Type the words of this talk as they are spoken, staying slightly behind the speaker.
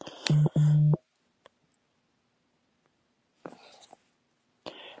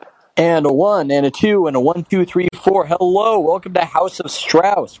And a 1 and a 2 and a 1, 2, 3, 4. Hello, welcome to House of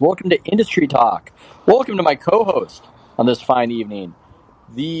Strauss. Welcome to Industry Talk. Welcome to my co-host on this fine evening,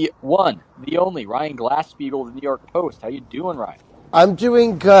 the one, the only, Ryan Glasspiegel of the New York Post. How you doing, Ryan? I'm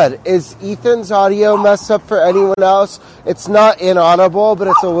doing good. Is Ethan's audio messed up for anyone else? It's not inaudible, but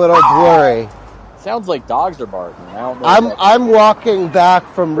it's a little blurry. Sounds like dogs are barking. I'm walking back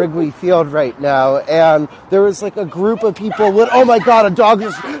from Wrigley Field right now, and there was like a group of people. Oh my God! A dog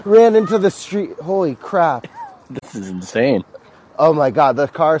just ran into the street. Holy crap! This is insane. Oh my God! The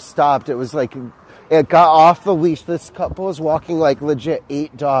car stopped. It was like it got off the leash. This couple was walking like legit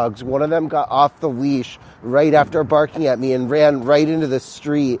 8 dogs. One of them got off the leash right after barking at me and ran right into the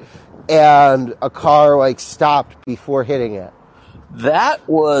street, and a car like stopped before hitting it. That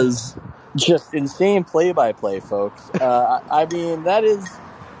was just insane play-by-play, folks. I mean, that is.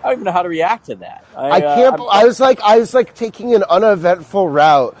 I don't even know how to react to that. I was like taking an uneventful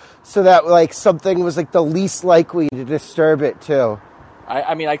route so that like something was like the least likely to disturb it too.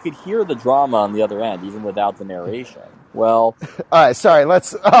 I mean, I could hear the drama on the other end, even without the narration. Well, all right, sorry.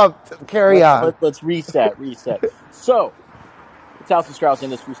 Let's carry on. Let's reset. So, it's House of Strauss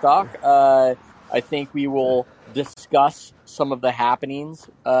Industry Stock. I think we will discuss some of the happenings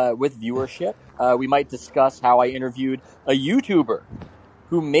with viewership. We might discuss how I interviewed a YouTuber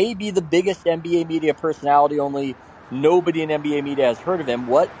who may be the biggest NBA media personality, only nobody in NBA media has heard of him.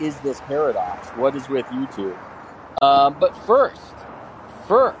 What is this paradox? What is with YouTube? But first,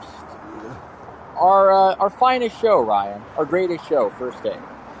 our finest show, Ryan, our greatest show, First Take.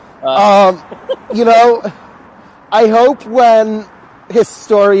 I hope when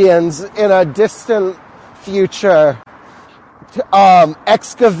historians in a distant future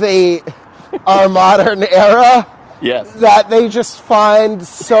excavate our modern era, yes, that they just find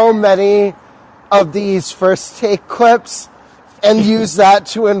so many of these First Take clips and use that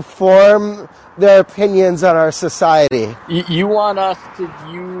to inform their opinions on our society. You want us to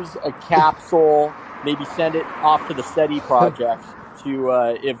use a capsule, maybe send it off to the SETI project to,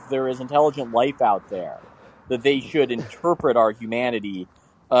 if there is intelligent life out there, that they should interpret our humanity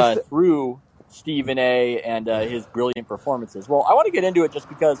through Stephen A. and his brilliant performances. Well, I want to get into it just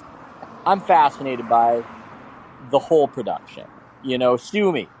because I'm fascinated by the whole production. You know,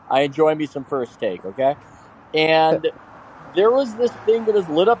 sue me. I enjoy me some First Take, okay? And there was this thing that has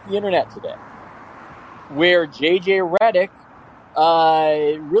lit up the internet today where JJ Redick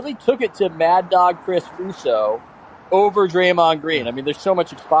really took it to Mad Dog Chris Russo over Draymond Green. I mean, there's so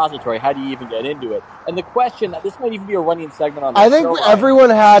much expository. How do you even get into it? And the question, this might even be a running segment on the show. I think everyone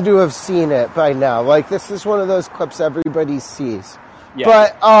had to have seen it by now. Like, this is one of those clips everybody sees. Yeah.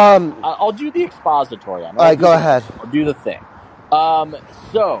 But, I'll do the expository on it. All right, go ahead. I'll do the thing.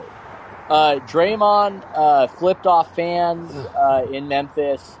 Draymond flipped off fans in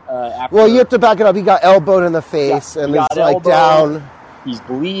Memphis. After you have to back it up. He got elbowed in the face and he's like down. He's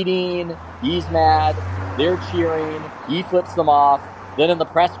bleeding. He's mad. They're cheering. He flips them off. Then in the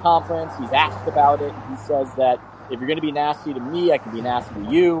press conference, he's asked about it. He says that if you're going to be nasty to me, I can be nasty to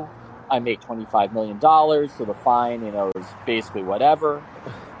you. I make $25 million, so the fine, is basically whatever.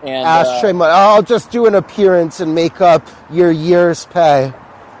 And I'll just do an appearance and make up your year's pay.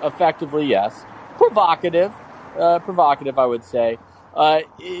 Effectively, yes. Provocative, I would say.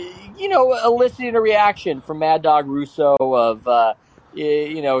 Eliciting a reaction from Mad Dog Russo of,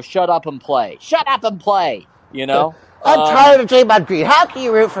 shut up and play. Shut up and play, I'm tired of Draymond Green. How can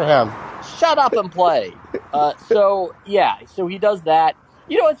you root for him? Shut up and play. So he does that.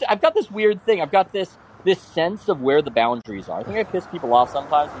 I've got this weird thing. I've got this sense of where the boundaries are. I think I piss people off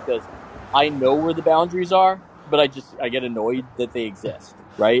sometimes because I know where the boundaries are, but I get annoyed that they exist,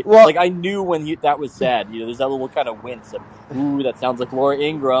 right? Well, like I knew when that was said, there's that little kind of wince of, ooh, that sounds like Laura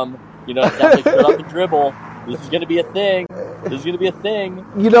Ingraham, it sounds like shut up and dribble. This is going to be a thing.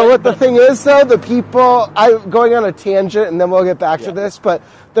 You know what the thing is, though? The people, I'm going on a tangent and then we'll get back to this, but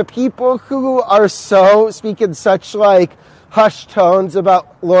the people who are speaking such like hushed tones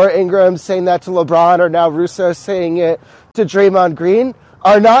about Laura Ingraham saying that to LeBron or now Russo saying it to Draymond Green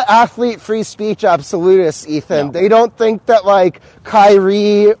are not athlete free speech absolutists, Ethan. No. They don't think that like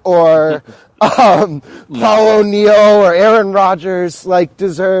Kyrie or Paul O'Neal or Aaron Rodgers like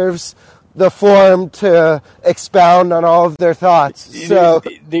deserves the forum to expound on all of their thoughts. So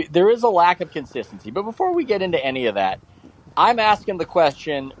there is a lack of consistency. But before we get into any of that, I'm asking the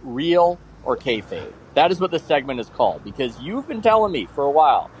question, real or kayfabe? That is what this segment is called, because you've been telling me for a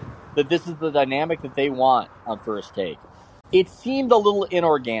while that this is the dynamic that they want on First Take. It seemed a little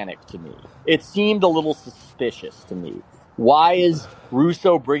inorganic to me. It seemed a little suspicious to me. Why is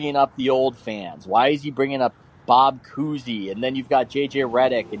Russo bringing up the old fans? Why is he bringing up Bob Cousy, and then you've got JJ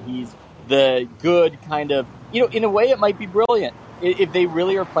Redick, and he's the good kind of, in a way it might be brilliant. If they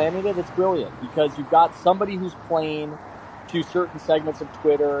really are planning it, it's brilliant, because you've got somebody who's playing to certain segments of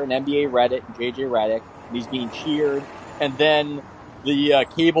Twitter and NBA Reddit and JJ Redick, and he's being cheered, and then the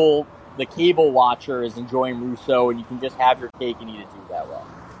cable watcher is enjoying Russo, and you can just have your cake and eat it too that way.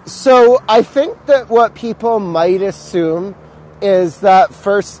 So I think that what people might assume is that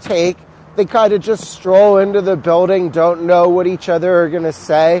First Take, they kind of just stroll into the building, don't know what each other are going to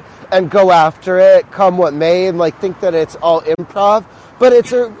say, and go after it, come what may, and think that it's all improv. But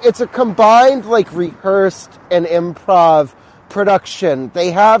it's a combined rehearsed and improv production.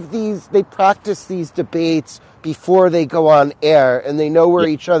 They practice these debates before they go on air, and they know where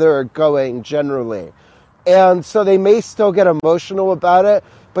each other are going generally. And so they may still get emotional about it,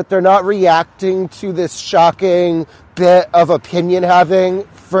 but they're not reacting to this shocking bit of opinion having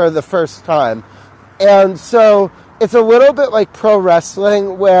for the first time. And so it's a little bit like pro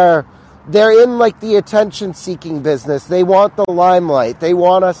wrestling, where they're in the attention seeking business. They want the limelight. They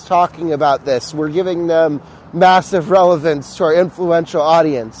want us talking about this. We're giving them massive relevance to our influential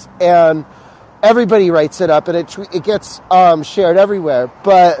audience. And everybody writes it up, and it gets shared everywhere.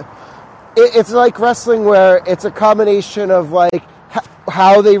 But it's like wrestling, where it's a combination of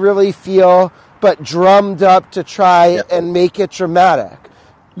how they really feel, but drummed up to try and make it dramatic.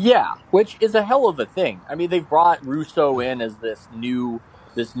 Yeah, which is a hell of a thing. I mean, they've brought Russo in as this new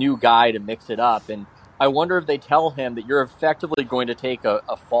guy to mix it up, and I wonder if they tell him that you're effectively going to take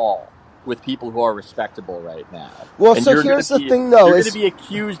a fall with people who are respectable right now. Well, and so here's the thing, though. You're going to be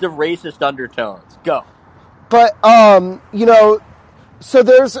accused of racist undertones. Go. But, so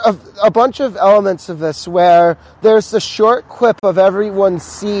there's a bunch of elements of this where there's the short quip of everyone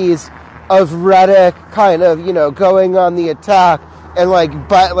sees of Redick kind of, going on the attack and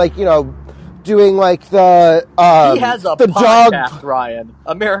doing the he has a the podcast, dog. Ryan.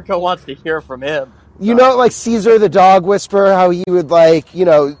 America wants to hear from him. Caesar the dog whisperer, how he would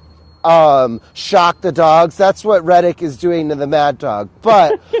shock the dogs. That's what Redick is doing to the Mad Dog.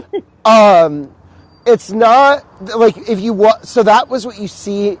 But it's not so that was what you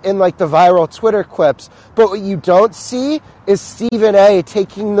see in the viral Twitter clips. But what you don't see is Stephen A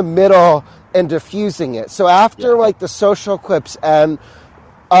taking the middle and diffusing it. So after the social clips and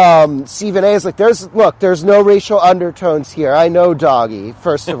Stephen A is there's no racial undertones here. I know, doggy,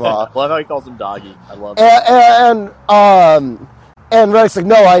 first of all. I love how he calls him doggy. I love it. And Reddick's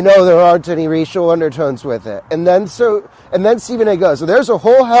no, I know there aren't any racial undertones with it. And then Stephen A goes, so there's a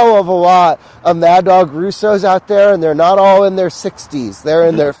whole hell of a lot of Mad Dog Russos out there, and they're not all in their 60s. They're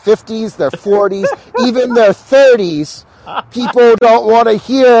in their 50s, their 40s, even their 30s. People don't want to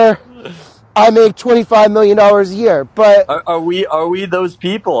hear, I make $25 million a year. But are we those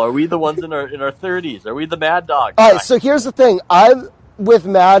people? Are we the ones in our 30s? Are we the Mad Dog? All right, so here's the thing. I'm with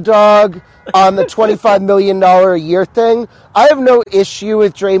Mad Dog on the $25 million a year thing. I have no issue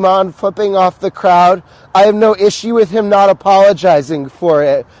with Draymond flipping off the crowd. I have no issue with him not apologizing for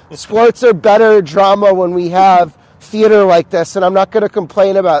it. Sports are better drama when we have theater like this, and I'm not going to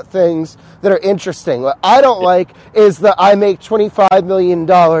complain about things that are interesting. What I don't like is the I make $25 million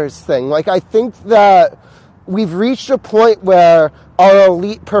thing. I think that we've reached a point where our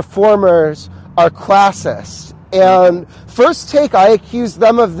elite performers are classist. And First Take, I accused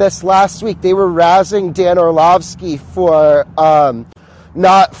them of this last week. They were razzing Dan Orlovsky for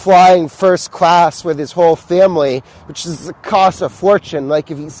not flying first class with his whole family, which is a cost a fortune. If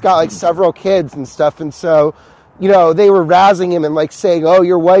he's got several kids and stuff, and so they were razzing him and saying, oh,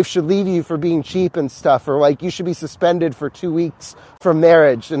 your wife should leave you for being cheap and stuff, or you should be suspended for 2 weeks from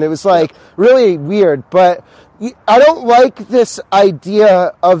marriage. And it was really weird. But I don't like this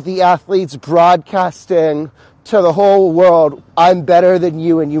idea of the athletes broadcasting to the whole world, I'm better than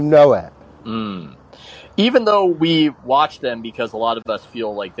you and you know it. Even though we watch them because a lot of us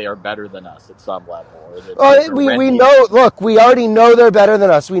feel like they are better than us at some level. Or we know, look, we already know they're better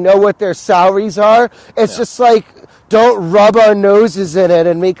than us. We know what their salaries are. It's just don't rub our noses in it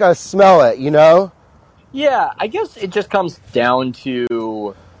and make us smell it, Yeah, I guess it just comes down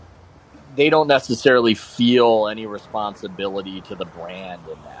to they don't necessarily feel any responsibility to the brand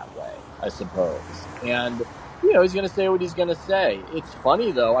in that way, I suppose. And he's going to say what he's going to say. It's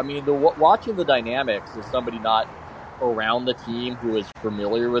funny, though. I mean, watching the dynamics as somebody not around the team who is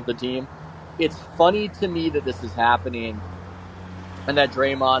familiar with the team, it's funny to me that this is happening and that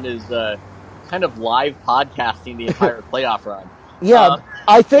Draymond is kind of live podcasting the entire playoff run. Yeah,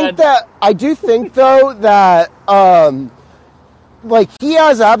 I do think, though, that like, he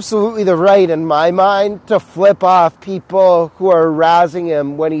has absolutely the right, in my mind, to flip off people who are razzing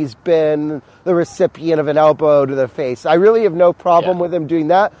him when he's been the recipient of an elbow to the face. I really have no problem with him doing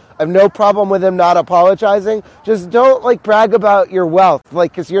that. I have no problem with him not apologizing. Just don't, like, brag about your wealth,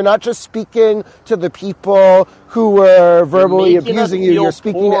 like, because you're not just speaking to the people who were verbally abusing you. You're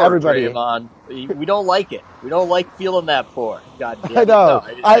speaking to everybody. Draymond. We don't like it. We don't like feeling that poor. God damn it. I know.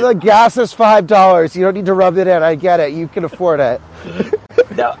 The gas is $5. You don't need to rub it in. I get it. You can afford it.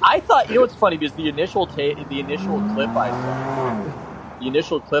 Now, I thought, you know what's funny, because the initial clip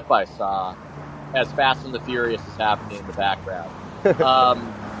I saw, as Fast and the Furious is happening in the background,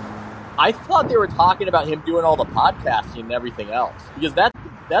 I thought they were talking about him doing all the podcasting and everything else, because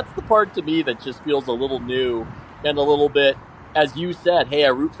that's the part to me that just feels a little new and a little bit, as you said, hey, I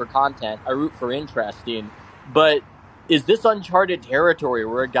root for content, I root for interesting, but is this uncharted territory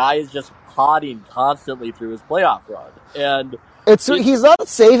where a guy is just podding constantly through his playoff run? And he's not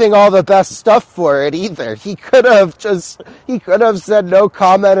saving all the best stuff for it either. He could have said no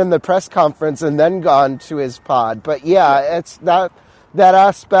comment in the press conference and then gone to his pod. But yeah, it's that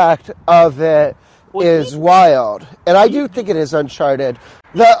aspect of it is wild. And I do think it is uncharted.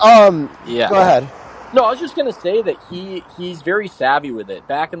 Go ahead. No, I was just going to say that he's very savvy with it.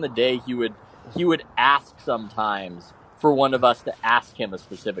 Back in the day, he would ask sometimes for one of us to ask him a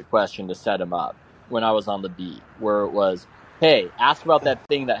specific question to set him up when I was on the beat, where it was, hey, ask about that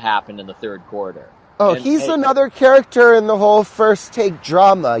thing that happened in the third quarter. Oh, and he's another character in the whole First Take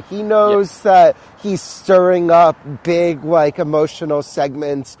drama. He knows that he's stirring up big, like, emotional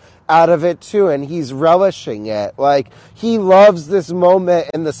segments out of it, too, and he's relishing it. Like, he loves this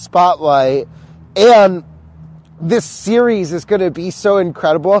moment in the spotlight, and this series is going to be so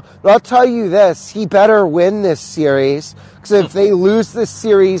incredible. But I'll tell you this, he better win this series, because if they lose this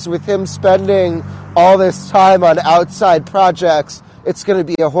series with him spending all this time on outside projects, it's going to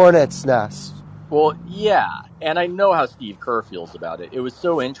be a hornet's nest. Well, yeah, and I know how Steve Kerr feels about it. It was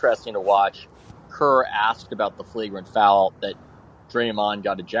so interesting to watch Kerr asked about the flagrant foul that Draymond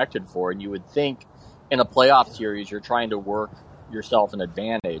got ejected for, and you would think in a playoff series you're trying to work yourself an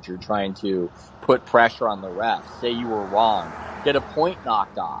advantage. You're trying to put pressure on the refs, say you were wrong, get a point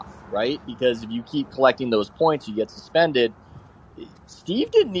knocked off, right? Because if you keep collecting those points, you get suspended. Steve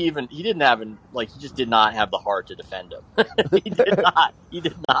he just did not have the heart to defend him. He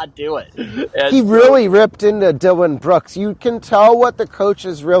did not do it. And he really ripped into Dylan Brooks. You can tell what the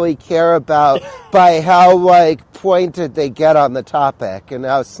coaches really care about by how, like, pointed they get on the topic and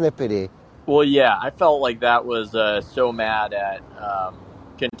how snippety. Well, yeah, I felt like that was so mad at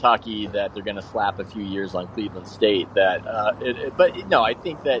Kentucky that they're going to slap a few years on Cleveland State. I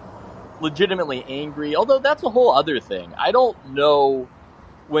think that legitimately angry, although that's a whole other thing. I don't know,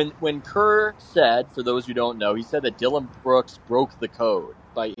 when Kerr said, for those who don't know, he said that Dylan Brooks broke the code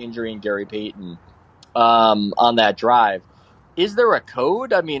by injuring Gary Payton on that drive. Is there a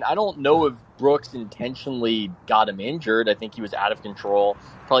code? I mean, I don't know if Brooks intentionally got him injured. I think he was out of control,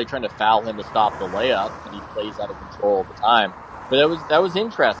 probably trying to foul him to stop the layup, and he plays out of control all the time. But that was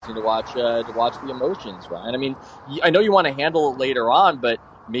interesting to watch the emotions, Ryan. I mean, I know you want to handle it later on, but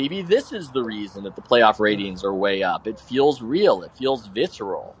maybe this is the reason that the playoff ratings are way up. It feels real. It feels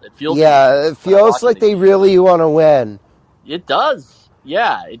visceral. It feels like they really want to win. It does.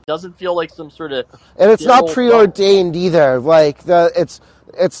 Yeah, it doesn't feel like some sort of... And it's not preordained either. Like, it's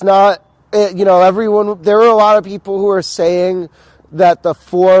not... everyone... There were a lot of people who are saying that the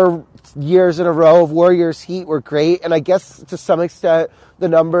 4 years in a row of Warriors Heat were great, and I guess to some extent the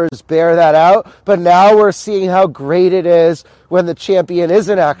numbers bear that out, but now we're seeing how great it is when the champion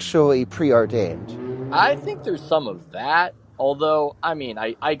isn't actually preordained. I think there's some of that, although, I mean,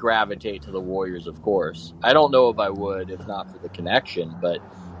 I gravitate to the Warriors, of course. I don't know if I would if not for the connection, but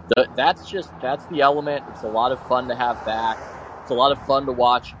that's the element. It's a lot of fun to have back. It's a lot of fun to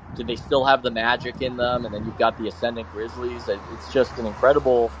watch. Do they still have the magic in them? And then you've got the Ascendant Grizzlies. It's just an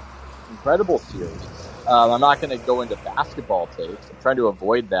incredible series. I'm not going to go into basketball takes. I'm trying to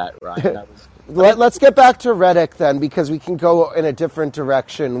avoid that, Ryan. Let's get back to Redick then, because we can go in a different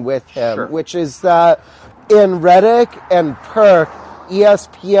direction with him, sure. Which is that in Redick and Perk,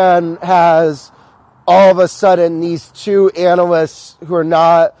 ESPN has all of a sudden these two analysts who are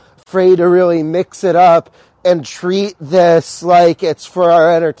not afraid to really mix it up and treat this like it's for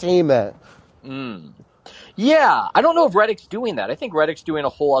our entertainment. Yeah, I don't know if Redick's doing that. I think Redick's doing a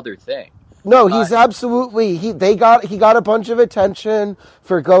whole other thing. No, he's absolutely he got a bunch of attention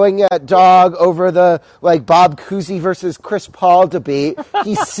for going at dog over the like Bob Cousy versus Chris Paul debate.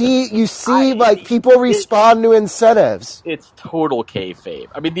 You see like people respond to incentives. It's total kayfabe.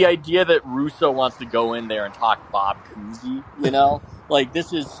 I mean, the idea that Russo wants to go in there and talk Bob Cousy, like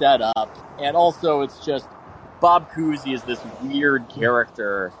this is set up, and also it's just Bob Cousy is this weird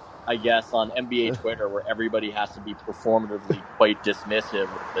character, I guess, on NBA Twitter where everybody has to be performatively quite dismissive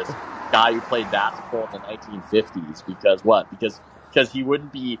of this guy who played basketball in the 1950s. Because what? Because he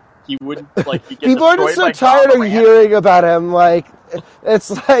wouldn't like. People are just so tired of hearing about him. Like, it's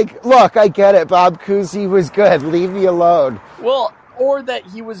like, look, I get it. Bob Cousy was good. Leave me alone. Well, or that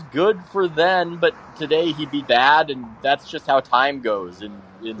he was good for then, but today he'd be bad, and that's just how time goes in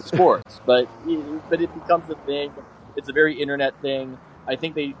sports. But it becomes a thing. It's a very internet thing. I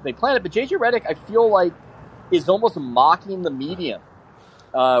think they plan it, but JJ Redick, I feel like, is almost mocking the medium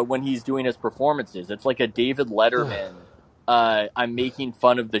when he's doing his performances. It's like a David Letterman. I'm making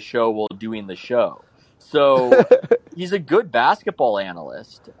fun of the show while doing the show. So he's a good basketball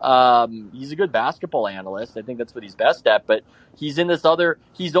analyst. I think that's what he's best at. But he's in this other.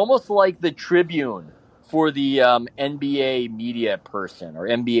 He's almost like the Tribune for the NBA media person or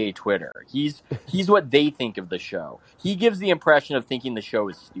NBA Twitter. He's what they think of the show. He gives the impression of thinking the show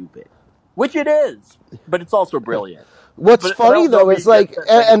is stupid, which it is, but it's also brilliant. What's funny though is like,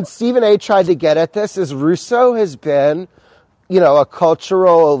 and Stephen A. tried to get at this, is Russo has been, a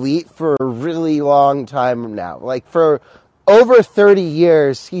cultural elite for a really long time now. Like for over 30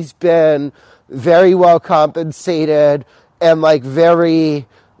 years, he's been very well compensated and like very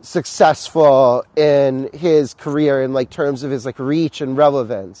successful in his career in like terms of his like reach and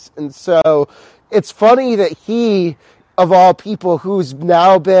relevance. And so it's funny that he, of all people, who's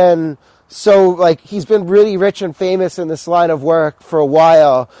now been so like he's been really rich and famous in this line of work for a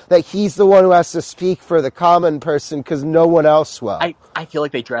while, that he's the one who has to speak for the common person because no one else will. I feel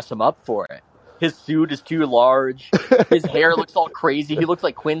like they dress him up for it. His suit is too large. His hair looks all crazy. He looks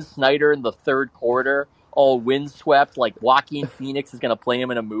like Quinn Snyder in the third quarter, all windswept, like Joaquin Phoenix is going to play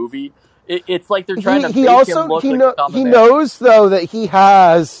him in a movie. It's like they're trying to make him look like a common man. He knows, though, that he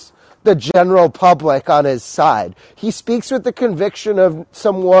has the general public on his side. He speaks with the conviction of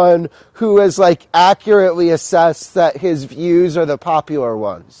someone who has like accurately assessed that his views are the popular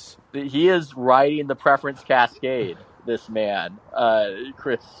ones. He is riding the preference cascade, this man,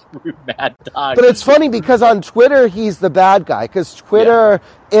 Chris Mad Dog. But it's funny because on Twitter he's the bad guy, because Twitter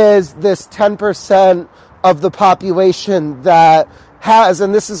is this 10% of the population that has,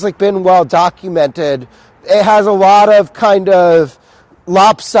 and this has like been well documented, it has a lot of kind of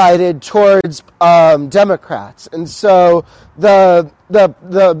lopsided towards Democrats. And so the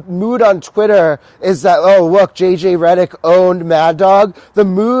mood on Twitter is that, oh, look, JJ Redick owned Mad Dog. The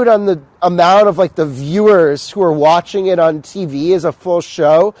mood on the amount of like the viewers who are watching it on TV as a full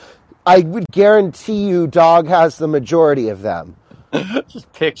show, I would guarantee you Dog has the majority of them.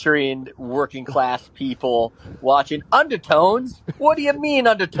 Just picturing working class people watching Undertones. What do you mean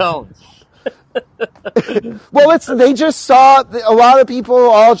Undertones? Well, they just saw, a lot of people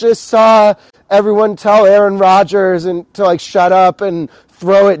all just saw everyone tell Aaron Rodgers and to like shut up and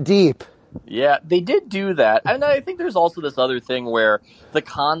throw it deep. Yeah, they did do that. And I think there's also this other thing where the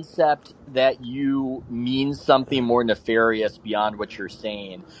concept that you mean something more nefarious beyond what you're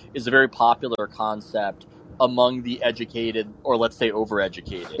saying is a very popular concept among the educated, or let's say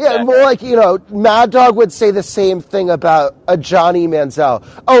overeducated. Yeah, more like, Mad Dog would say the same thing about a Johnny Manziel.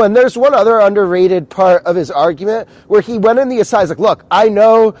 Oh, and there's one other underrated part of his argument where he went in the asides like, look, I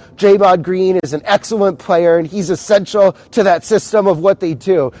know Draymond Green is an excellent player and he's essential to that system of what they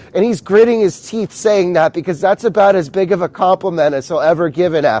do. And he's gritting his teeth saying that because that's about as big of a compliment as he'll ever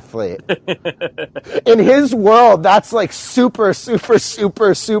give an athlete. In his world, that's like super, super,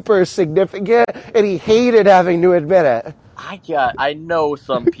 super, super significant, and he hated having to admit it. I know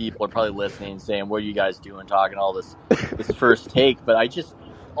some people are probably listening and saying, what are you guys doing talking all this first take? But it's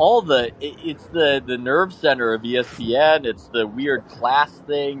the nerve center of ESPN. It's the weird class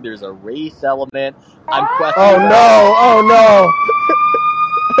thing. There's a race element. I'm questioning. Oh no.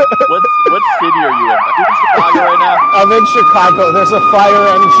 What city are you in? Are you in Chicago right now? I'm in Chicago. There's a fire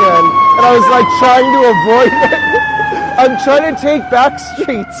engine, and I was like trying to avoid it. I'm trying to take back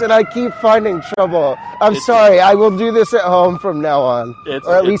streets, and I keep finding trouble. I'm sorry. I will do this at home from now on,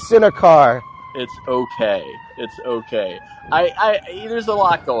 or at least in a car. It's okay. It's okay. There's a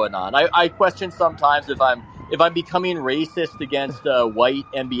lot going on. I question sometimes if I'm becoming racist against white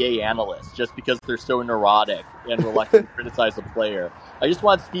NBA analysts just because they're so neurotic and reluctant to criticize a player. I just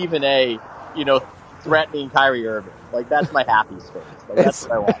want Stephen A. Threatening Kyrie Irving. Like, that's my happy space. Like, that's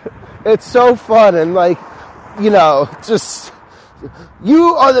what I want. It's so fun and like, just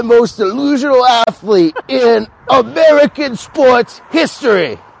you are the most delusional athlete in American sports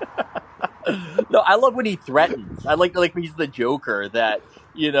history. No, I love when he threatens. I like when he's the Joker that,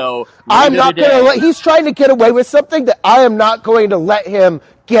 I'm not going to let, he's trying to get away with something that I am not going to let him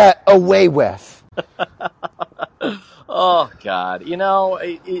get away with. Oh, God.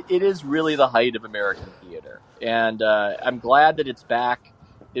 It is really the height of American theater. And I'm glad that it's back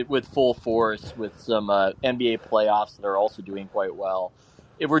with full force with some NBA playoffs that are also doing quite well.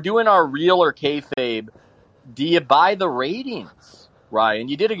 If we're doing our real or kayfabe, do you buy the ratings, Ryan?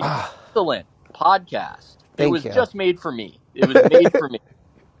 You did an excellent podcast. It was just made for me. It was made for me.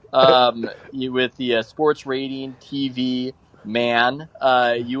 With the sports rating TV man,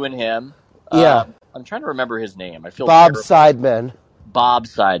 you and him. I'm trying to remember his name. I feel Bob terrible. Seidman. Bob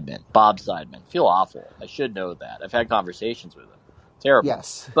Seidman. Feel awful. I should know that. I've had conversations with him. Terrible.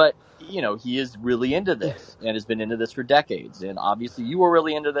 Yes. But, he is really into this and has been into this for decades. And obviously you were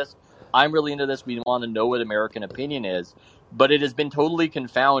really into this. I'm really into this. We want to know what American opinion is. But it has been totally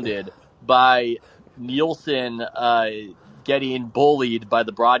confounded by Nielsen getting bullied by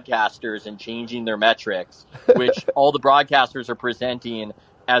the broadcasters and changing their metrics, which all the broadcasters are presenting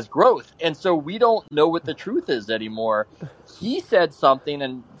as growth. And so we don't know what the truth is anymore. He said something,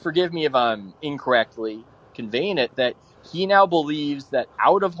 and forgive me if I'm incorrectly conveying it, that he now believes that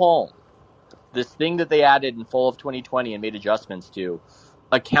out of home, this thing that they added in fall of 2020 and made adjustments to,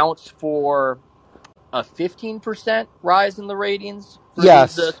 accounts for a 15% rise in the ratings for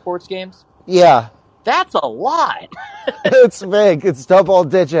these sports games? Yeah. That's a lot. It's big. It's double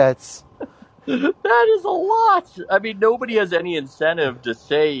digits. That is a lot. I mean, nobody has any incentive to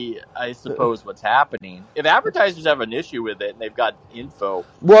say, I suppose, what's happening. If advertisers have an issue with it and they've got info...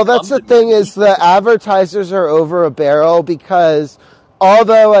 Well, that's the thing is the advertisers are over a barrel because all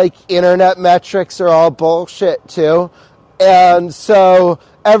the, internet metrics are all bullshit, too. And so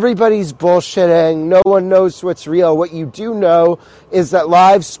everybody's bullshitting. No one knows what's real. What you do know is that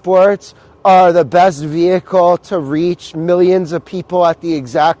live sports are the best vehicle to reach millions of people at the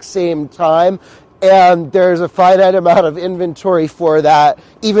exact same time. And there's a finite amount of inventory for that.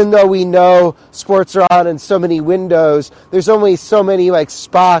 Even though we know sports are on in so many windows, there's only so many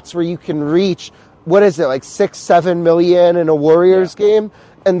spots where you can reach, 6-7 million in a Warriors game.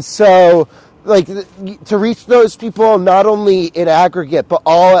 And so to reach those people not only in aggregate but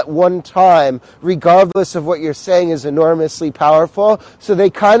all at one time, regardless of what you're saying, is enormously powerful. So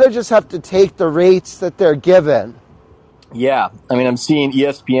they kind of just have to take the rates that they're given. Yeah, I mean, I'm seeing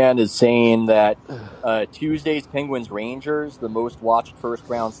ESPN is saying that Tuesday's Penguins-Rangers, the most watched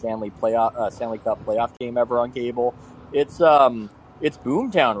first-round Stanley Cup playoff game ever on cable, it's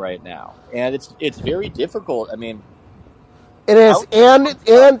boomtown right now, and it's very difficult. I mean, it is, and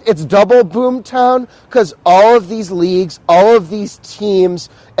it's double boomtown because all of these leagues, all of these teams,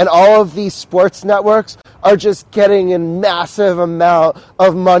 and all of these sports networks are just getting a massive amount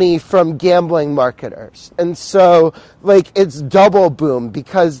of money from gambling marketers. And so, it's double boom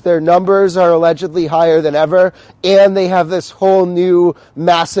because their numbers are allegedly higher than ever, and they have this whole new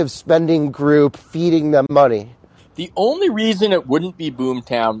massive spending group feeding them money. The only reason it wouldn't be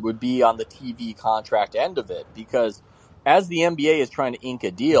boomtown would be on the TV contract end of it, because as the NBA is trying to ink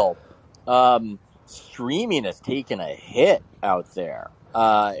a deal, streaming has taken a hit out there.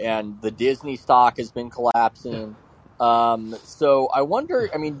 And the Disney stock has been collapsing. So I wonder,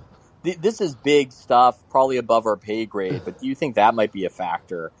 I mean, this is big stuff, probably above our pay grade, but do you think that might be a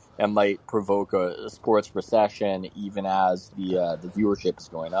factor and might provoke a sports recession even as the viewership is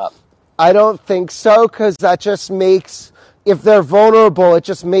going up? I don't think so, because that just makes, if they're vulnerable, it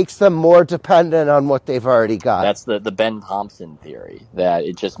just makes them more dependent on what they've already got. That's the Ben Thompson theory, that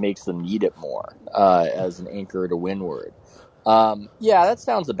it just makes them need it more as an anchor to windward. Yeah, that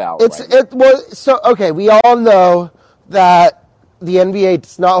sounds about right. We all know that the NBA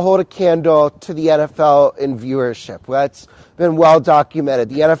does not hold a candle to the NFL in viewership. That's been well documented.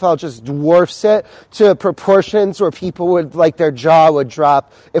 The NFL just dwarfs it to proportions where people would, their jaw would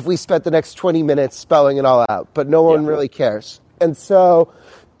drop if we spent the next 20 minutes spelling it all out. But no one really cares. And so,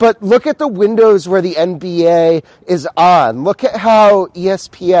 but look at the windows where the NBA is on. Look at how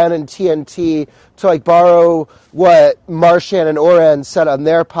ESPN and TNT, to borrow what Marchand and Oren said on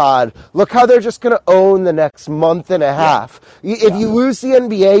their pod, look how they're just going to own the next month and a half. If you lose the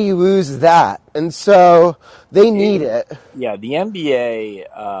NBA, you lose that. And so they need it. Yeah, the NBA,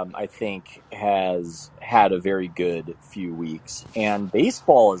 I think, has had a very good few weeks. And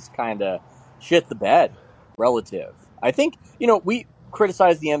baseball is kind of shit the bed relative. I think, we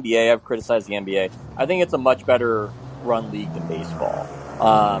criticize the NBA. I've criticized the NBA. I think it's a much better run league than baseball.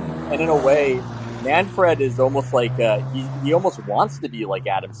 And in a way, Manfred is almost like he almost wants to be like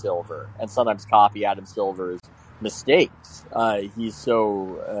Adam Silver and sometimes copy Adam Silver's mistakes. He's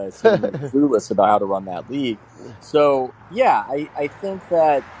so seemingly clueless about how to run that league. So yeah, I think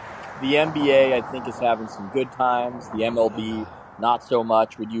that the NBA I think is having some good times. The MLB not so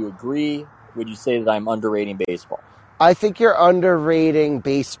much. Would you agree? Would you say that I'm underrating baseball? I think you're underrating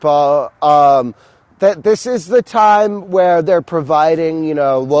baseball. That this is the time where they're providing,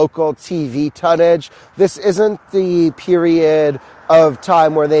 local TV tonnage. This isn't the period of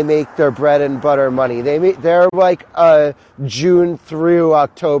time where they make their bread and butter money. They're like a June through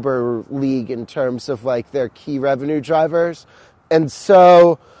October league in terms of like their key revenue drivers. And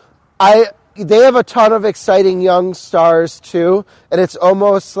so they have a ton of exciting young stars too, and it's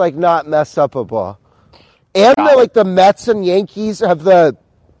almost like not mess upable. And the Mets and Yankees have the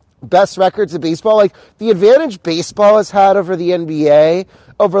best records of baseball. Like, the advantage baseball has had over the NBA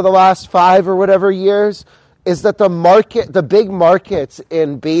over the last 5 or whatever years is that the big markets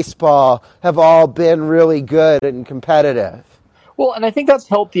in baseball have all been really good and competitive. Well, and I think that's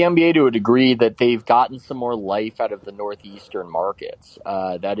helped the NBA to a degree that they've gotten some more life out of the northeastern markets.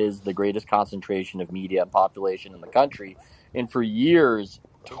 That is the greatest concentration of media and population in the country. And for years,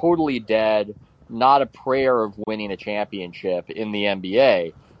 totally dead, not a prayer of winning a championship in the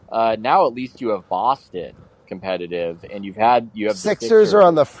NBA. Now at least you have Boston competitive, and you have Sixers are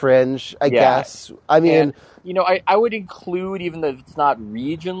on the fringe, I guess. I mean, and, I would include, even though it's not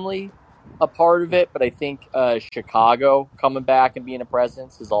regionally a part of it, but I think Chicago coming back and being a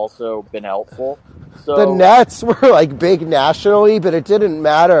presence has also been helpful. So the Nets were like big nationally, but it didn't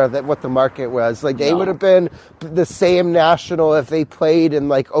matter what the market was. Like, they would have been the same national if they played in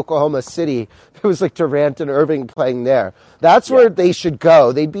like Oklahoma City. It was like Durant and Irving playing there. That's where they should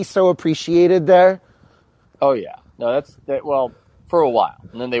go. They'd be so appreciated there. Oh yeah, no, well, for a while,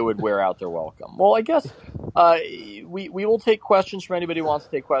 and then they would wear out their welcome. Well, I guess we will take questions from anybody who wants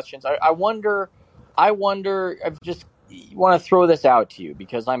to take questions. I wonder. I've just want to throw this out to you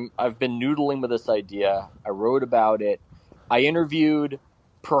because I've been noodling with this idea. I wrote about it. I interviewed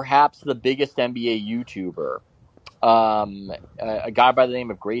perhaps the biggest NBA YouTuber, a guy by the name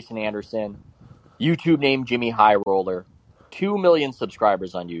of Grayson Anderson, YouTube name Jimmy High Roller, 2 million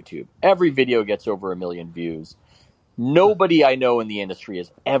subscribers on YouTube. Every video gets over 1 million views. Nobody I know in the industry has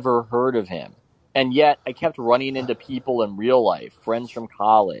ever heard of him. And yet I kept running into people in real life, friends from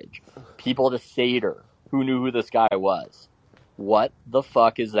college, people at a Seder who knew who this guy was. What the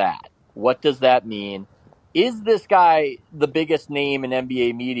fuck is that? What does that mean? Is this guy the biggest name in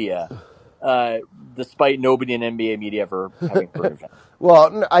NBA media, despite nobody in NBA media ever having heard of him?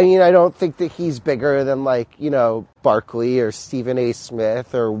 Well, I mean, I don't think that he's bigger than, Barkley or Stephen A.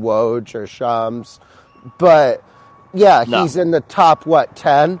 Smith or Woj or Shams. But, yeah, he's in the top,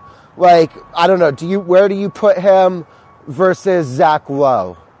 10? Like, I don't know. Where do you put him versus Zach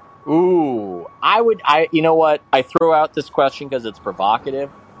Lowe? Ooh, you know what? I throw out this question because it's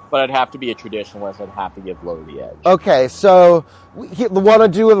provocative, but I'd have to be a traditionalist. I'd have to give Lowe the edge. Okay, so we want to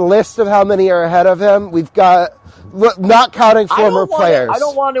do a list of how many are ahead of him. We've got, not counting former players. I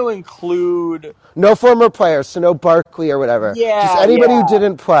don't want to include... No former players, so no Barkley or whatever. Yeah, just anybody who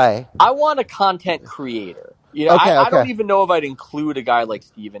didn't play. I want a content creator. I don't even know if I'd include a guy like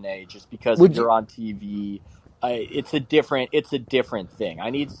Stephen A. just because you're on TV. It's a different thing. I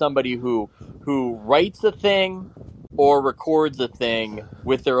need somebody who writes a thing or records a thing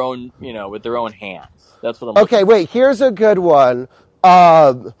with their own hands. That's what I'm looking for. Wait, here's a good one.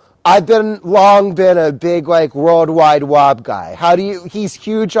 I've long been a big worldwide WOB guy. He's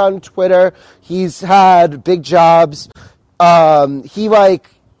huge on Twitter. He's had big jobs.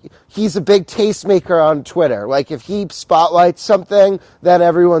 He's a big tastemaker on Twitter. Like, if he spotlights something, then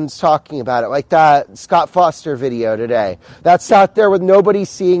everyone's talking about it. Like that Scott Foster video today. That's out there with nobody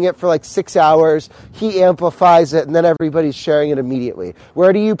seeing it for 6 hours. He amplifies it, and then everybody's sharing it immediately.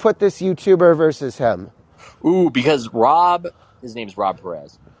 Where do you put this YouTuber versus him? Ooh, because his name's Rob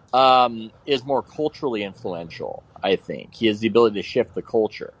Perez, is more culturally influential, I think. He has the ability to shift the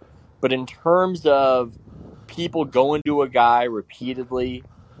culture. But in terms of people going to a guy repeatedly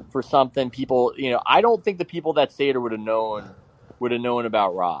for something, I don't think the people that say it would have known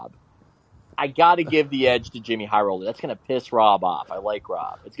about Rob. I got to give the edge to Jimmy High Roller. That's going to piss Rob off. I like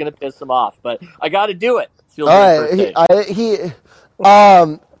Rob. It's going to piss him off, but I got to do it. I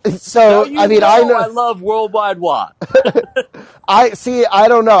know I love Worldwide WOB. I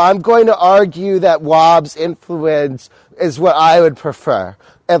don't know. I'm going to argue that WOB's influence is what I would prefer.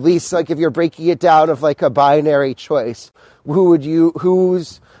 At least, if you're breaking it down of a binary choice,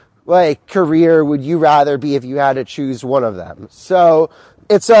 whose career would you rather be if you had to choose one of them? So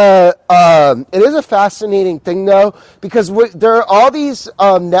it is a fascinating thing though, because there are all these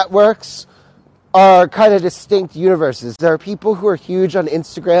networks are kind of distinct universes. There are people who are huge on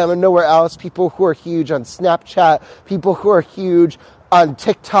Instagram and nowhere else, people who are huge on Snapchat, people who are huge on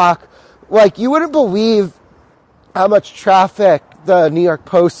TikTok. Like, you wouldn't believe how much traffic the New York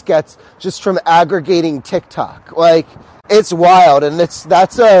Post gets just from aggregating TikTok. Like, it's wild, and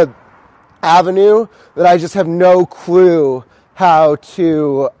that's a avenue that I just have no clue how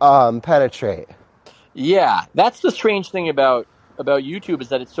to penetrate. Yeah, that's the strange thing about YouTube, is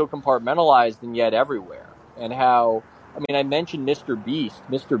that it's so compartmentalized and yet everywhere. And how, I mean, I mentioned Mr. Beast.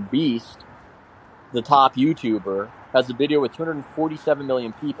 Mr. Beast, the top YouTuber, has a video with 247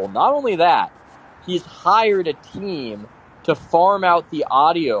 million people. Not only that, he's hired a team to farm out the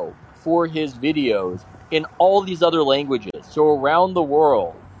audio for his videos in all these other languages. So around the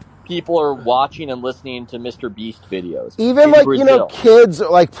world, people are watching and listening to Mr. Beast videos. Even in like, Brazil. Kids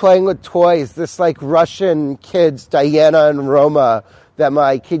like playing with toys. This like Russian kids, Diana and Roma, that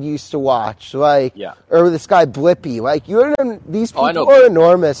my kid used to watch. Like, Yeah. Or this guy Blippy. Like, these people know are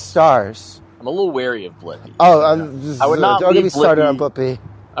enormous stars. I'm a little wary of Blippy. I would not don't get me started on Blippy.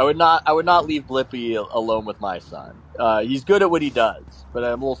 I would not leave Blippy alone with my son. He's good at what he does, but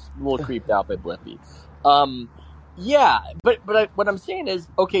I'm a little creeped out by Blippy. Yeah, but what I'm saying is,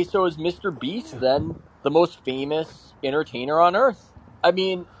 okay, so is Mr. Beast then the most famous entertainer on Earth? I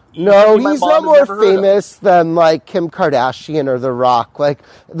mean, no, he's not more famous than like Kim Kardashian or The Rock. Like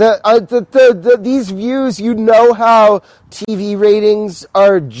these views, how TV ratings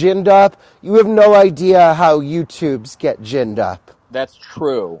are ginned up. You have no idea how YouTube's get ginned up. That's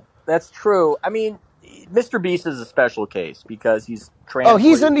true. I mean, Mr. Beast is a special case because he's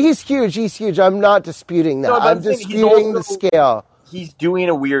translated. He's huge. He's huge. I'm not disputing that. No, I'm disputing the scale. He's doing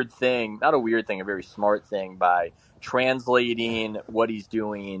a weird thing, not a weird thing, a very smart thing by translating what he's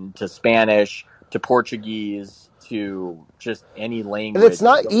doing to Spanish, to Portuguese, to just any language. And it's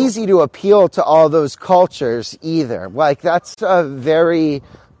not easy to appeal to all those cultures either. Like, that's a very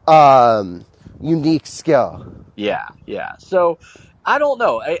unique skill. Yeah. So, I don't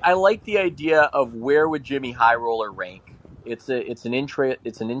know. I like the idea of where would Jimmy High Roller rank. It's an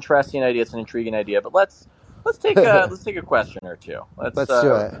interesting idea. It's an intriguing idea. But let's take a question or two. Let's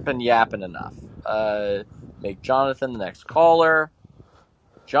do it. I've been yapping enough. Make Jonathan the next caller.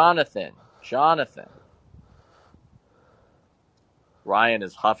 Jonathan. Ryan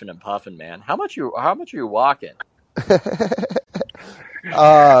is huffing and puffing, man. How much are you walking?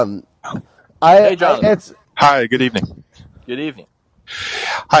 Hey, Jonathan. Hi. Good evening. Good evening.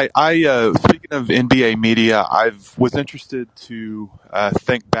 Hi. Speaking of NBA media, I was interested to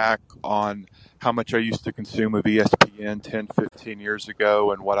think back on how much I used to consume of ESPN 10, 15 years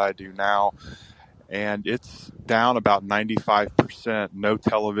ago and what I do now. And it's down about 95%. No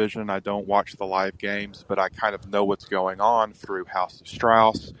television. I don't watch the live games, but I kind of know what's going on through House of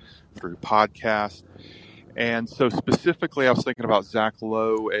Strauss, through podcasts. And so specifically, I was thinking about Zach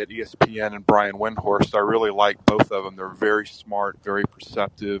Lowe at ESPN and Brian Windhorst. I really like both of them. They're very smart, very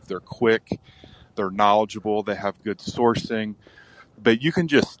perceptive. They're quick. They're knowledgeable. They have good sourcing. But you can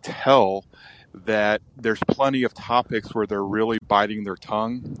just tell that there's plenty of topics where they're really biting their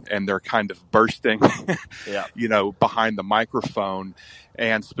tongue and they're kind of bursting, behind the microphone.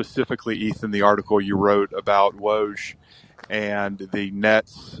 And specifically, Ethan, the article you wrote about Woj and the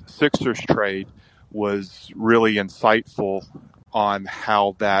Nets-Sixers trade was really insightful on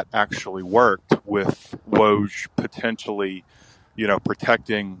how that actually worked, with Woj potentially,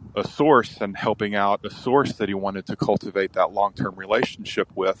 protecting a source and helping out a source that he wanted to cultivate that long-term relationship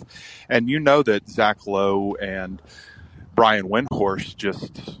with. And that Zach Lowe and Brian Windhorst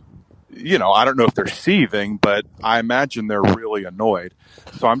just, I don't know if they're seething, but I imagine they're really annoyed.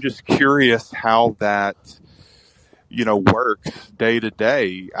 So I'm just curious how that works day to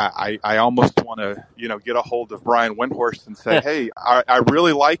day. I almost want to, get a hold of Brian Windhorst and say, hey, I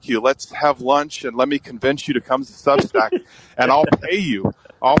really like you. Let's have lunch and let me convince you to come to Substack and I'll pay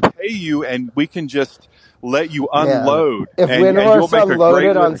you and we can just let you unload. If Windhorst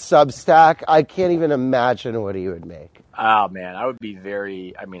unloaded on Substack, I can't even imagine what he would make. Oh man, I would be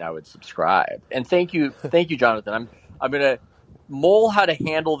I would subscribe. And thank you, Jonathan. I'm going to mull how to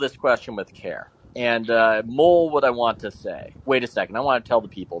handle this question with care. And mull what I want to say. Wait a second. I want to tell the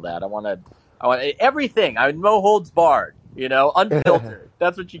people that. I want everything. No holds barred. Unfiltered.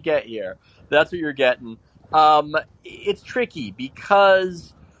 That's what you get here. That's what you're getting. It's tricky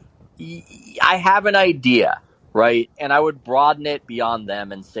because I have an idea, right? And I would broaden it beyond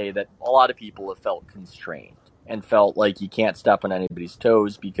them and say that a lot of people have felt constrained. and felt like you can't step on anybody's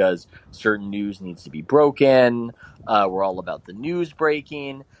toes because certain news needs to be broken. We're all about the news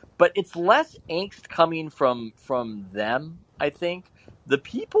breaking, but it's less angst coming from them. I think the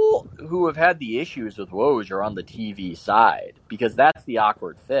people who have had the issues with Woj are on the TV side because that's the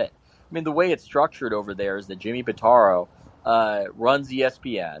awkward fit. I mean, the way it's structured over there is that Jimmy Pitaro runs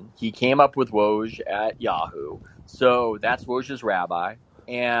ESPN. He came up with Woj at Yahoo, so that's Woj's rabbi,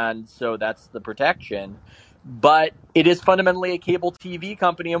 and so that's the protection. But it is fundamentally a cable TV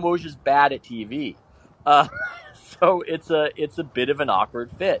company, and Woj is bad at TV. Uh, so it's a bit of an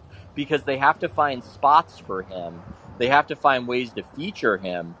awkward fit because they have to find spots for him. They have to find ways to feature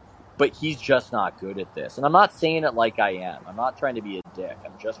him, but he's just not good at this. And I'm not saying it like I am. I'm not trying to be a dick.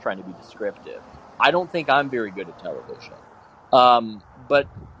 I'm just trying to be descriptive. I don't think I'm very good at television. But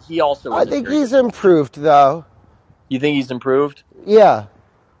he also I think he's improved, though. You think he's improved? Yeah.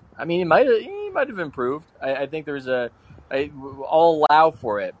 I mean, he might have improved. I think there's I'll allow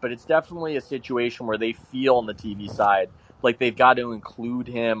for it, but it's definitely a situation where they feel on the TV side like they've got to include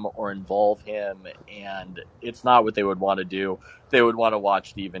him or involve him, and it's not what they would want to do. They would want to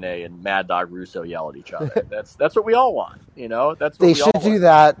watch Stephen A. and Mad Dog Russo yell at each other. That's what we all want, you know. That's what they we all should do want.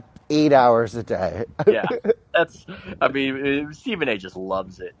 that 8 hours a day. Yeah, I mean, Stephen A. just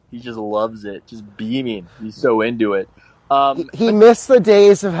loves it. He just loves it, just beaming. He's so into it. He missed the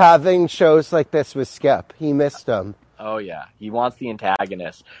days of having shows like this with Skip. He missed them. Oh, yeah. He wants the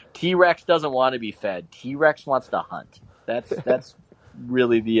antagonist. T-Rex doesn't want to be fed. T-Rex wants to hunt. That's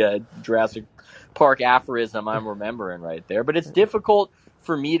really the Jurassic Park aphorism I'm remembering right there. But it's difficult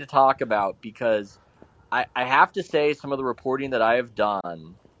for me to talk about because I have to say some of the reporting that I have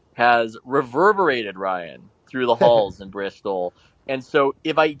done has reverberated, Ryan, through the halls in Bristol. And so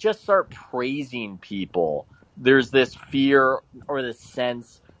if I just start praising people, there's this fear or this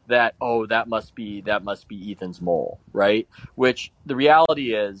sense that, oh, that must be Ethan's mole, right? Which the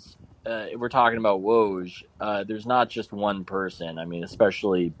reality is, if we're talking about Woj, there's not just one person. I mean,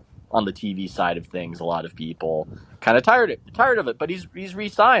 especially on the TV side of things, a lot of people kind of tired of it. But he's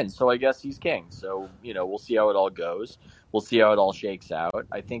re-signed, so I guess he's king. So we'll see how it all goes. We'll see how it all shakes out.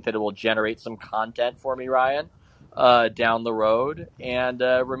 I think that it will generate some content for me, Ryan, down the road, and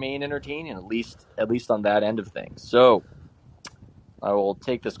remain entertaining at least on that end of things. So I will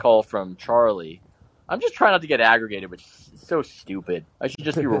take this call from Charlie. I'm just trying not to get aggregated, which is so stupid. I should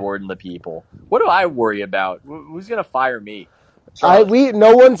just be rewarding the people. What do I worry about? Who's going to fire me?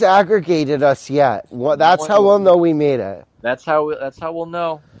 No one's aggregated us yet. That's how we'll know we made it. That's how we'll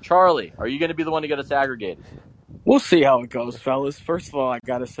know. Charlie, are you going to be the one to get us aggregated? We'll see how it goes, fellas. First of all, I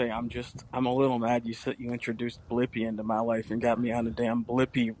gotta say I'm a little mad you introduced Blippi into my life and got me on a damn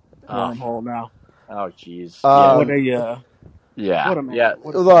Blippi wormhole now. Oh, jeez. What a man. Yeah.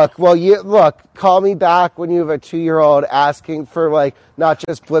 Look, call me back when you have a 2-year-old asking for not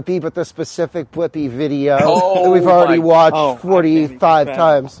just Blippi, but the specific Blippi video that we've already watched 45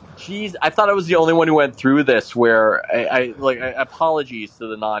 times. Jeez, I thought I was the only one who went through this where I apologies to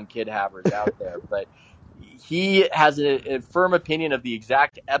the non-kid havers out there, but he has a firm opinion of the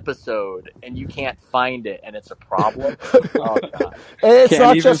exact episode, and you can't find it, and it's a problem. Oh, God. And it's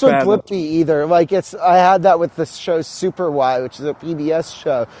not just with Blippi either. I had that with the show Super Y, which is a PBS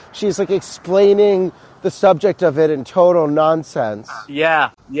show. She's explaining the subject of it in total nonsense.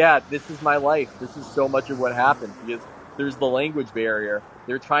 Yeah, this is my life. This is so much of what happens because there's the language barrier.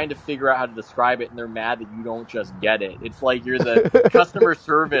 They're trying to figure out how to describe it, and they're mad that you don't just get it. It's like you're the customer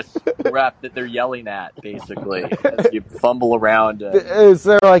service rep that they're yelling at, basically, as you fumble around. Is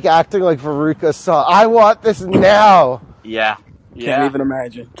there acting like Veruca Salt? I want this now. Yeah. Can't even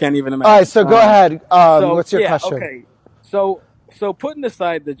imagine. All right, so go ahead. What's your question? Okay. So putting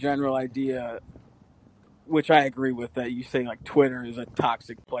aside the general idea, which I agree with, that you say Twitter is a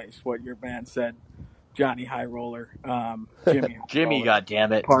toxic place. What your man said. Johnny High Roller, Jimmy,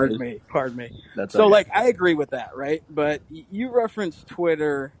 goddammit. Pardon me. That's so okay. I agree with that, right? But you referenced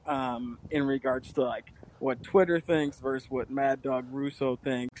Twitter in regards to what Twitter thinks versus what Mad Dog Russo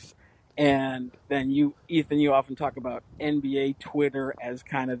thinks, and then Ethan, you often talk about NBA Twitter as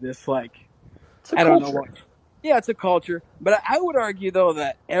kind of this I don't know what. Yeah, it's a culture, but I would argue though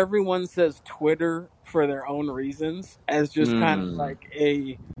that everyone says Twitter for their own reasons, as just kind of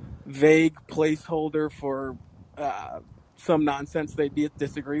a vague placeholder for some nonsense they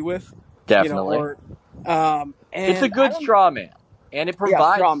disagree with. Definitely. And it's a good straw man, and it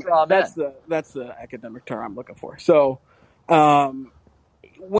provides straw men. That's the academic term I'm looking for. So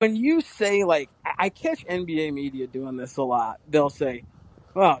when you say I catch NBA media doing this a lot, they'll say,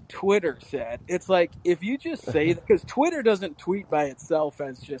 "Well, Twitter said." It's if you just say that, because Twitter doesn't tweet by itself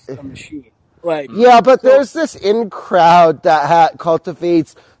as just a machine. Like, yeah, but there's this in crowd that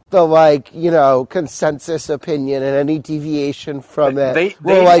cultivates the consensus opinion, and any deviation from it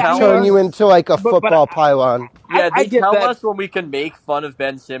will turn you into like a football pylon. Yeah, I they get tell that. us when we can make fun of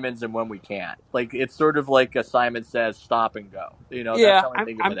Ben Simmons and when we can't. Like, it's sort of like Simon Says, stop and go. That's how I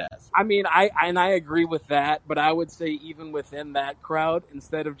think of it as. I mean, I agree with that, but I would say even within that crowd,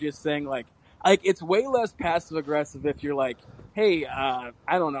 instead of just saying like it's way less passive aggressive if you're like, hey, I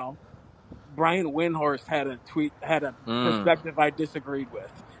don't know, Brian Windhorst had a perspective I disagreed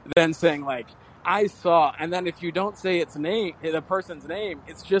with, than saying like I saw, and then if you don't say the person's name,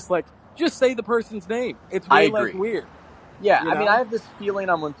 it's just like just say the person's name. It's way less weird. Yeah, I mean, I have this feeling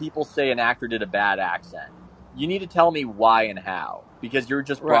on when people say an actor did a bad accent. You need to tell me why and how, because you're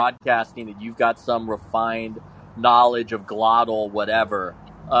just broadcasting that you've got some refined knowledge of glottal whatever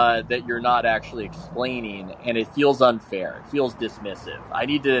that you're not actually explaining, and it feels unfair. It feels dismissive. I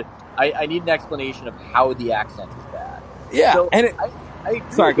need an explanation of how the accent is bad. Yeah, so and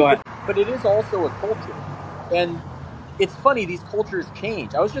sorry, go ahead. But it is also a culture, and it's funny, these cultures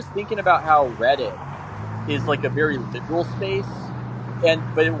change. I was just thinking about how Reddit is like a very liberal space,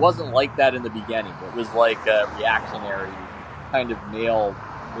 but it wasn't like that in the beginning. It was like a reactionary kind of male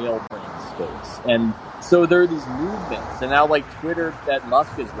brain space, and so there are these movements, and now like Twitter, that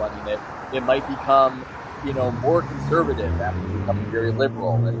Musk is running it might become more conservative after becoming very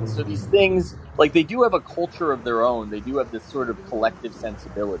liberal, and so these things, like, they do have a culture of their own. They do have this sort of collective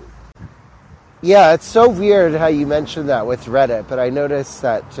sensibility. Yeah, it's so weird how you mentioned that with Reddit, but I noticed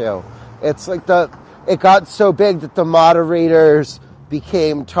that too. It's like it got so big that the moderators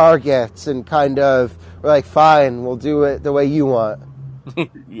became targets and kind of were like, fine, we'll do it the way you want.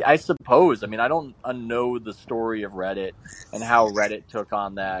 I suppose. I mean, I don't know the story of Reddit and how Reddit took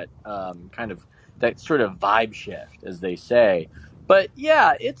on that kind of that sort of vibe shift, as they say. But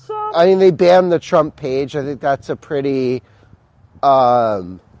yeah, it's. I mean, they banned the Trump page. I think that's a pretty.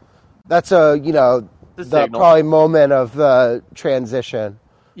 That's the probably moment of the transition.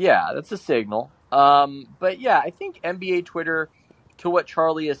 Yeah, that's a signal. But yeah, I think NBA Twitter, to what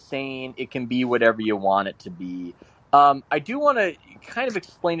Charlie is saying, it can be whatever you want it to be. I do want to kind of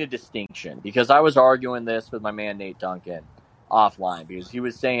explain a distinction, because I was arguing this with my man Nate Duncan offline, because he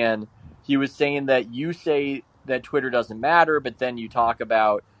was saying that you say that Twitter doesn't matter, but then you talk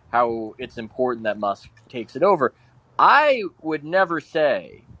about how it's important that Musk takes it over. I would never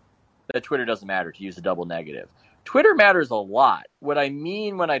say that Twitter doesn't matter, to use a double negative. Twitter matters a lot. What I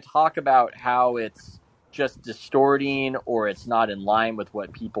mean when I talk about how it's just distorting or it's not in line with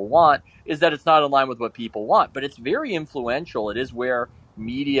what people want is that it's not in line with what people want. But it's very influential. It is where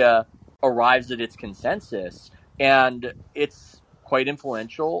media arrives at its consensus, and it's quite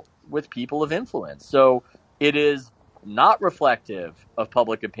influential with people of influence. So it is not reflective of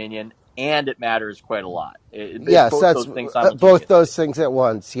public opinion, and it matters quite a lot. Yes, that's both those things at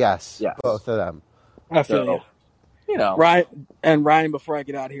once. Yes, both of them. I feel you. Ryan, before I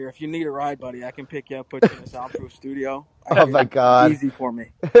get out of here, if you need a ride, buddy, I can pick you up, put you in a soundproof studio. Oh my God. Easy for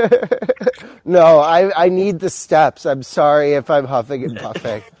me. No, I need the steps. I'm sorry if I'm huffing and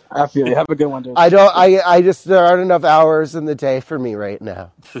puffing. I feel you. Have a good one, dude. There aren't enough hours in the day for me right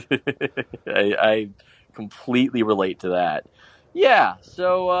now. I completely relate to that. Yeah,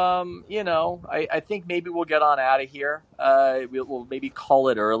 so, I think maybe we'll get on out of here. We'll maybe call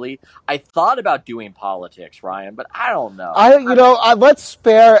it early. I thought about doing politics, Ryan, but I don't know. Let's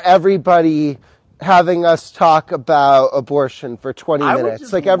spare everybody having us talk about abortion for 20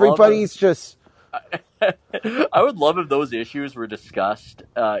 minutes. Like, everybody's just... I would love if those issues were discussed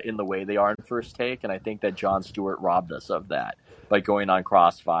in the way they are in First Take, and I think that Jon Stewart robbed us of that by going on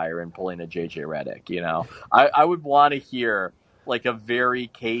Crossfire and pulling a JJ Redick, I would want to hear like a very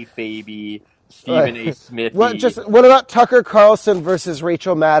kayfabe Stephen A. Smithy. What about Tucker Carlson versus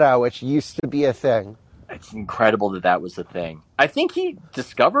Rachel Maddow, which used to be a thing? It's incredible that was a thing. I think he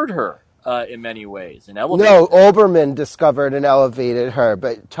discovered her in many ways and elevated her. Olbermann discovered and elevated her,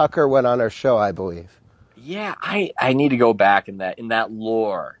 but Tucker went on her show, I believe. Yeah, I need to go back in that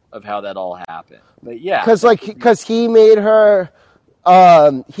lore of how that all happened. But yeah, because he made her,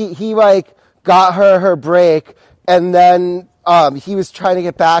 he got her break, and then he was trying to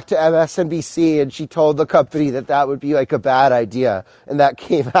get back to MSNBC, and she told the company that would be like a bad idea, and that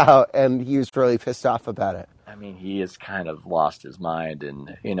came out, and he was really pissed off about it. I mean, he has kind of lost his mind,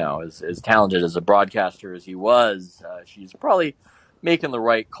 and as talented as a broadcaster as he was, she's probably making the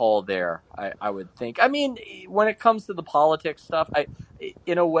right call there, I would think. I mean, when it comes to the politics stuff,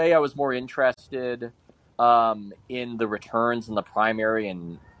 in a way, I was more interested in the returns in the primary,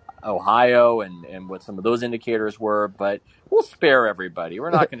 and Ohio and what some of those indicators were, but we'll spare everybody. We're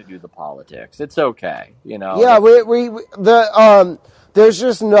not going to do the politics. It's okay, you know. Yeah,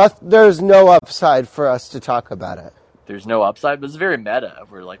 there's no upside for us to talk about it. There's no upside, but it's very meta.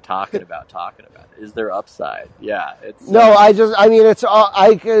 We're like talking about it. Is there upside? Yeah, it's no. It's all.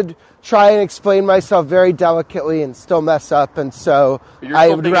 I could try and explain myself very delicately and still mess up, and so I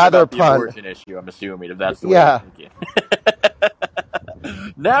would rather punt. The abortion issue, I'm assuming, if that's the way you're thinking.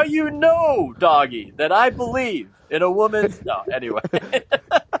 Now you know, doggy, that I believe in a woman's. No, anyway.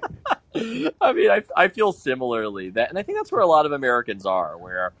 I mean, I feel similarly that, and I think that's where a lot of Americans are,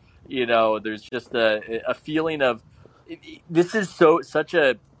 where there's just a feeling of this is such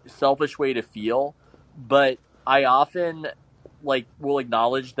a selfish way to feel, but I often will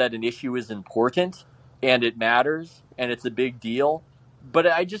acknowledge that an issue is important and it matters and it's a big deal. But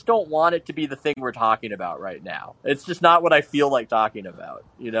I just don't want it to be the thing we're talking about right now. It's just not what I feel like talking about,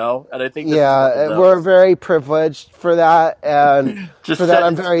 And I think we're very privileged for that, and for that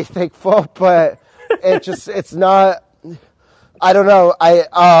I'm very thankful. But it's not. I don't know.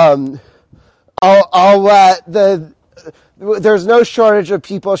 I'll let there's no shortage of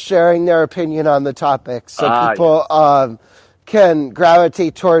people sharing their opinion on the topic, so people can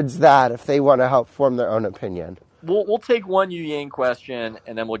gravitate towards that if they want to help form their own opinion. We'll take one Yu Yang question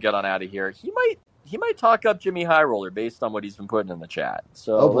and then we'll get on out of here. He might talk up Jimmy High Roller based on what he's been putting in the chat.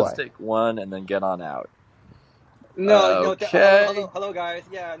 So let's take one and then get on out. No. Hello guys.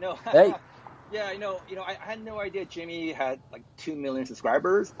 Yeah, no. Hey. Yeah, I had no idea Jimmy had 2 million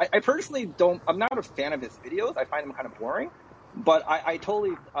subscribers. I personally I'm not a fan of his videos. I find them kind of boring. But I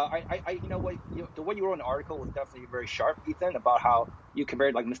totally, the way you wrote an article was definitely very sharp, Ethan, about how you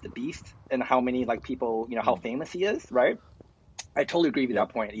compared Mr. Beast and how many people, how famous he is, right? I totally agree with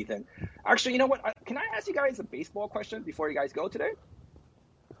that point, Ethan. Actually, you know what? Can I ask you guys a baseball question before you guys go today?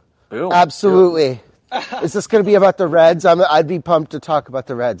 Boom. Absolutely. Is this going to be about the Reds? I'd be pumped to talk about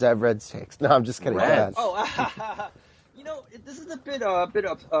the Reds. I have Reds takes. No, I'm just kidding. Reds. This is a bit of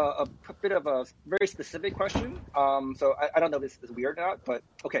a very specific question. So I don't know if this is weird or not, but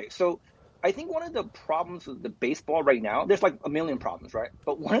okay. So I think one of the problems with the baseball right now, there's a million problems, right?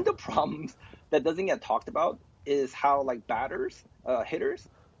 But one of the problems that doesn't get talked about is how batters, hitters,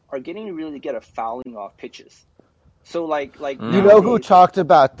 are getting really good at fouling off pitches. So who talked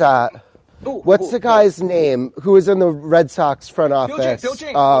about that? What's the guy's name who was in the Red Sox front office? Bill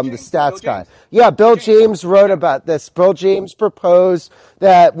James. The stats guy. Yeah, Bill James wrote about this. Bill James proposed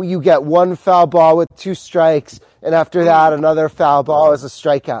that you get one foul ball with 2 strikes, and after that, another foul ball is a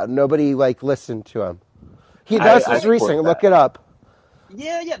strikeout. Nobody listened to him. That's his recent. Look it up.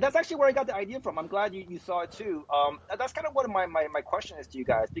 Yeah, that's actually where I got the idea from. I'm glad you saw it too. That's kind of what my question is to you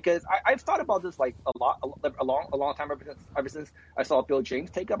guys, because I've thought about this a long time ever since I saw Bill James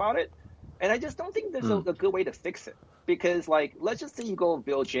take about it. And I just don't think there's a good way to fix it, because let's just say you go with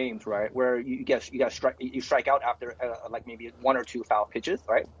Bill James, right, where you strike out after maybe 1 or 2 foul pitches,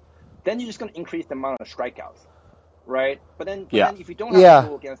 right? Then you're just going to increase the amount of strikeouts, right? But then if you don't have a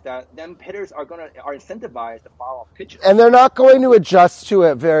rule against that, then hitters are incentivized to foul off pitches, and they're not going to adjust to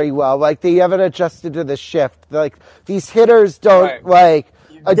it very well. They haven't adjusted to the shift. These hitters don't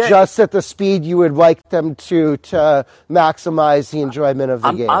adjust at the speed you would like them to maximize the enjoyment of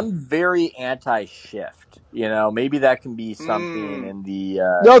the game. I'm very anti-shift. Maybe that can be something in the.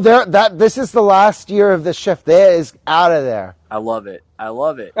 No, this is the last year of the shift. It is out of there. I love it. I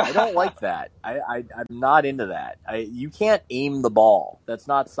don't like that. I'm not into that. You can't aim the ball. That's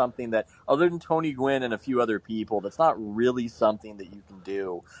not something that, other than Tony Gwynn and a few other people, that's not really something that you can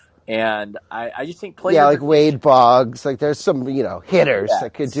do. And I just think Wade Boggs, there's some hitters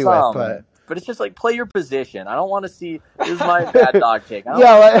that could do it, but it's just play your position. I don't want to see. This is my bad dog take. I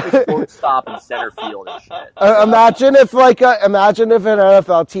don't want to shortstop and center field and shit. Imagine if an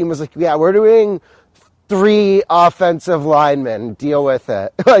NFL team was we're doing 3 offensive linemen. Deal with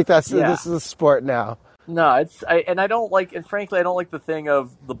it. This is a sport now. No, I don't like, and frankly, I don't like the thing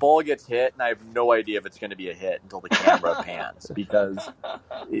of the ball gets hit, and I have no idea if it's going to be a hit until the camera pans. Because,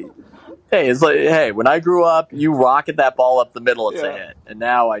 hey, when I grew up, you rocket that ball up the middle, it's a hit, and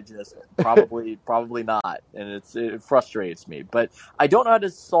now I just probably not, and it frustrates me. But I don't know how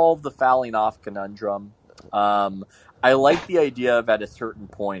to solve the fouling off conundrum. I like the idea of at a certain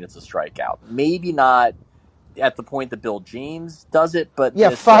point it's a strikeout. Maybe not at the point that Bill James does it, but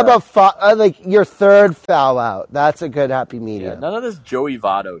your third foul out. That's a good happy medium. Yeah, none of this Joey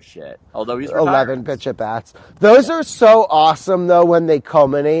Votto shit. Although he's 11 pitch at bats. Those are so awesome though when they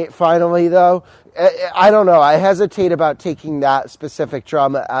culminate finally though. I don't know. I hesitate about taking that specific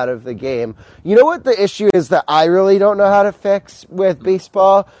drama out of the game. You know what the issue is that I really don't know how to fix with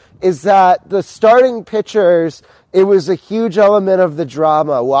baseball is that the starting pitchers, it was a huge element of the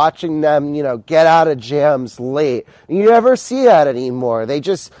drama, watching them, get out of jams late. You never see that anymore. They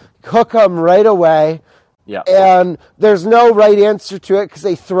just hook them right away. Yeah. And there's no right answer to it because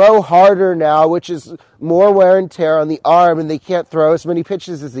they throw harder now, which is more wear and tear on the arm, and they can't throw as many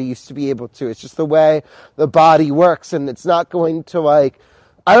pitches as they used to be able to. It's just the way the body works, and it's not going to, I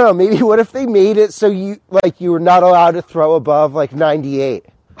don't know, maybe what if they made it so you were not allowed to throw above 98?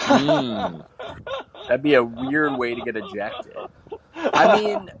 That'd be a weird way to get ejected. I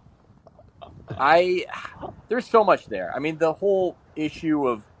mean, there's so much there. I mean, the whole issue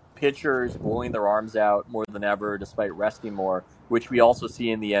of pitchers blowing their arms out more than ever despite resting more, which we also see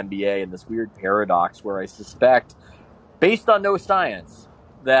in the NBA, and this weird paradox where I suspect, based on no science,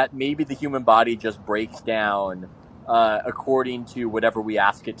 that maybe the human body just breaks down according to whatever we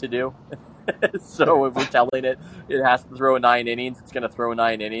ask it to do. So if we're telling it has to throw 9 innings, it's going to throw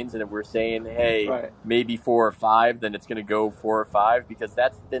 9 innings. And if we're saying, hey, maybe 4 or 5, then it's going to go 4 or 5, because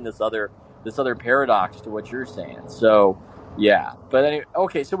that's been this other paradox to what you're saying. So, yeah. But anyway,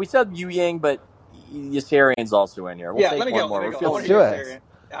 okay, so we said Yu Yang, but Yossarian's also in here. We'll take one more. Let's do it.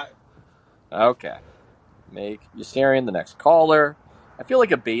 Okay. Make Yossarian the next caller. I feel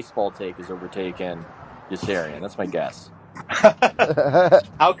like a baseball take has overtaken Yossarian. That's my guess.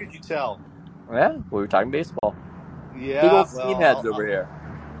 How could you tell? Yeah, we were talking baseball. Yeah, big old steam heads over here.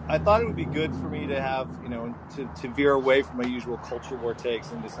 I thought it would be good for me to have, to veer away from my usual culture war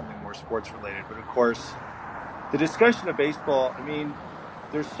takes into something more sports related. But of course, the discussion of baseball, I mean,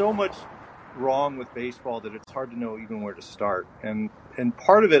 there's so much wrong with baseball that it's hard to know even where to start. And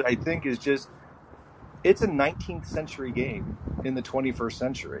part of it, I think, is just it's a 19th century game in the 21st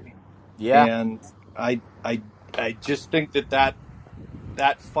century. Yeah. And I just think that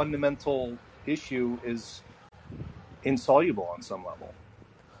fundamental issue is insoluble on some level.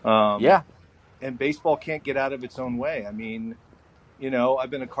 Yeah. And baseball can't get out of its own way. I mean,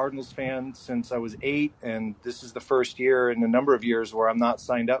 I've been a Cardinals fan since I was 8, and this is the first year in a number of years where I'm not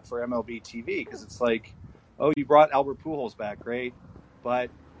signed up for MLB TV, because it's like, oh, you brought Albert Pujols back, great,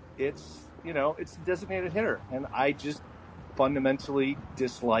 but it's a designated hitter, and I just fundamentally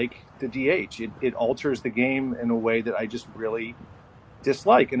dislike the DH. It alters the game in a way that I just really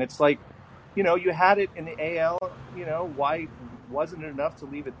dislike. And it's like, you had it in the AL, why wasn't it enough to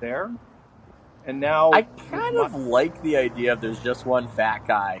leave it there? And now I kind of like the idea of there's just one fat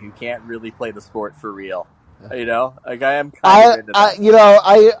guy who can't really play the sport for real. I am kind of into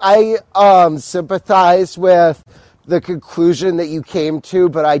that. I sympathize with the conclusion that you came to,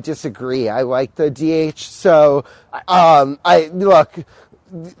 but I disagree. I like the DH. So,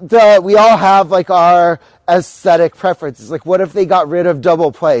 we all have our aesthetic preferences. What if they got rid of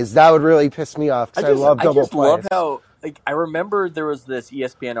double plays? That would really piss me off because I love double plays. I just love how, I remember there was this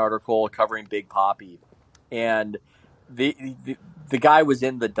ESPN article covering Big Papi, and the guy was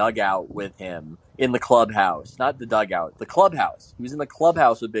in the dugout with him in the clubhouse, not the dugout, the clubhouse. He was in the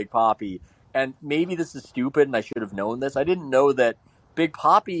clubhouse with Big Papi. And maybe this is stupid, and I should have known this. I didn't know that Big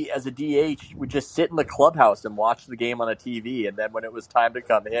Papi, as a DH, would just sit in the clubhouse and watch the game on a TV, and then when it was time to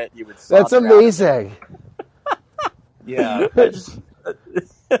come hit, he would. That's amazing. Yeah.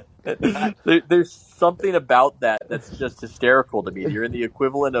 There's something about that's just hysterical to me. You're in the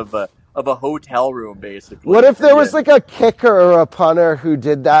equivalent of a hotel room, basically. What if there was a kicker or a punter who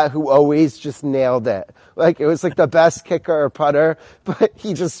did that, who always just nailed it? It was the best kicker or punter, but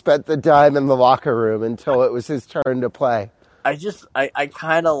he just spent the time in the locker room until it was his turn to play. I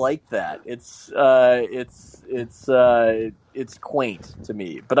kind of like that. It's quaint to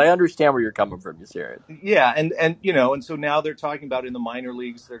me, but I understand where you're coming from, Yossarian. Yeah, and so now they're talking about in the minor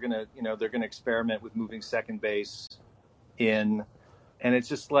leagues they're gonna experiment with moving second base in, and it's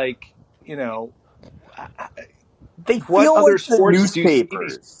just they feel like the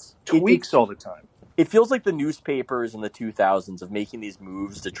newspapers tweaks all the time. It feels like the newspapers in the 2000s of making these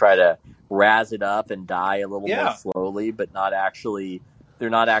moves to try to razz it up and die a little more slowly, but they're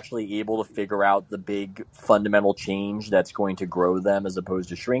not actually able to figure out the big fundamental change that's going to grow them as opposed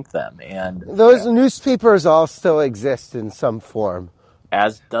to shrink them. And those newspapers all still exist in some form,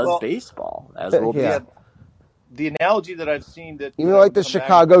 as does baseball. As will be. The analogy that I've seen that even the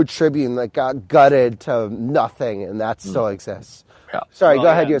Chicago Tribune that got gutted to nothing, and that still exists. Yeah. Sorry, go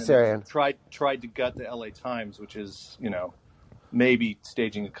ahead, Yossarian. Tried to gut the LA Times, which is, maybe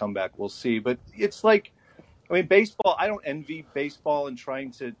staging a comeback. We'll see. But it's baseball, I don't envy baseball in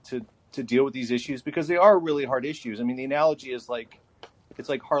trying to deal with these issues because they are really hard issues. I mean, the analogy is it's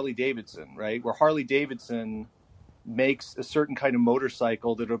like Harley Davidson, right? Where Harley Davidson makes a certain kind of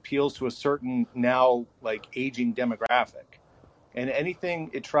motorcycle that appeals to a certain now like aging demographic. And anything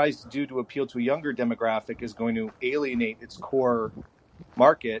it tries to do to appeal to a younger demographic is going to alienate its core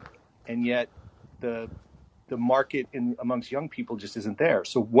market. And yet the market amongst young people just isn't there.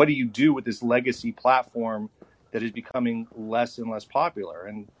 So what do you do with this legacy platform that is becoming less and less popular?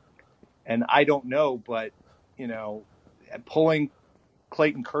 And I don't know, but pulling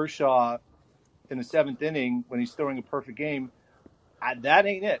Clayton Kershaw in the 7th inning when he's throwing a perfect game, that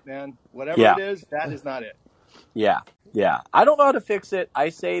ain't it, man. Whatever it is, that is not it. Yeah. I don't know how to fix it. I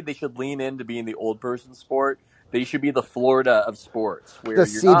say they should lean into being the old person sport. They should be the Florida of sports, where the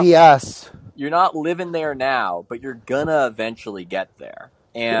CBS. You're not living there now, but you're gonna eventually get there.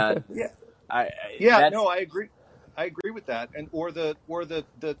 And I agree. I agree with that. And or the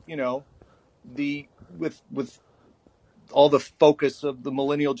with all the focus of the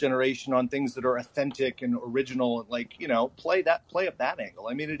millennial generation on things that are authentic and original, like, play up that angle.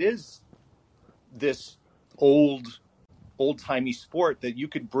 I mean, it is this old-timey sport that you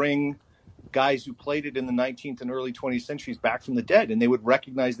could bring guys who played it in the 19th and early 20th centuries back from the dead, and they would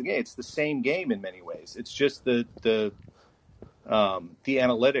recognize the game. It's the same game in many ways. It's just the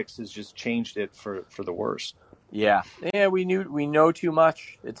analytics has just changed it for the worse. Yeah, we know too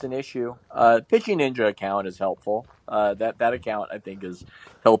much. It's an issue. Pitching Ninja account is helpful. That account, I think, is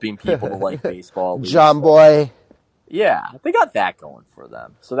helping people to like baseball. John Boy. Yeah, they got that going for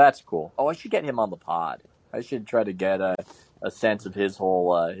them, so that's cool. Oh, I should get him on the pod. I should try to get a sense of his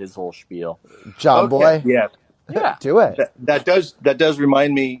whole spiel. John Boy. Yeah. Do it. That does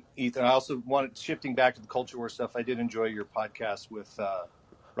remind me, Ethan. I also wanted, shifting back to the culture war stuff, I did enjoy your podcast with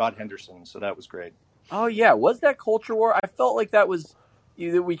Rod Henderson, so that was great. Oh yeah, was that culture war? I felt like that was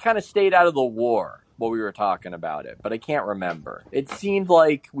we kind of stayed out of the war while we were talking about it, but I can't remember. It seemed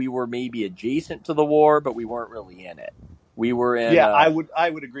like we were maybe adjacent to the war, but we weren't really in it. We were in. Yeah, I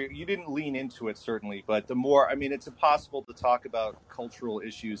would agree. You didn't lean into it, certainly, but it's impossible to talk about cultural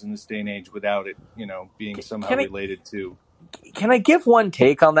issues in this day and age without it, being somehow related to. Can I give one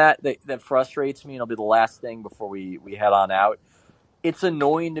take on that frustrates me? It'll be the last thing before we head on out. It's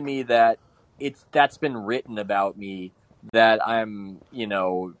annoying to me that that's been written about me, that I'm,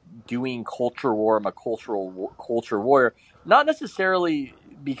 doing culture war. I'm a culture warrior. Not necessarily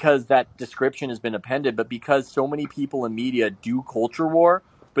because that description has been appended, but because so many people in media do culture war,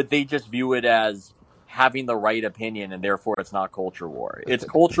 but they just view it as having the right opinion, and therefore it's not culture war. It's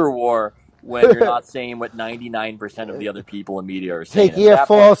culture war when you're not saying what 99% of the other people in media are saying. Taking it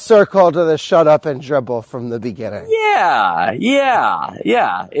full circle to the shut up and dribble from the beginning. Yeah.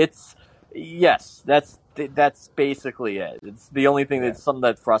 That's basically it. It's the only thing that's something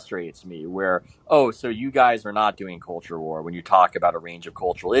that frustrates me, where, so you guys are not doing culture war when you talk about a range of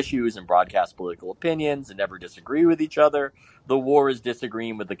cultural issues and broadcast political opinions and never disagree with each other. The war is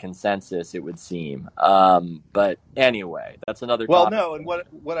disagreeing with the consensus, it would seem. But anyway, that's another topic. Well, no, and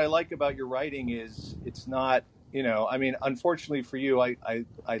what I like about your writing is it's not, unfortunately for you, I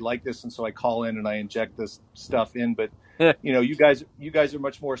like this, and so I call in and I inject this stuff in, but you guys are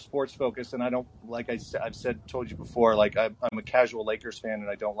much more sports focused, and I don't, like I've told you before, like I'm a casual Lakers fan, and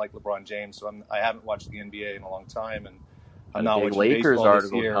I don't like LeBron James, so I haven't watched the NBA in a long time, and I'm not watching Lakers baseball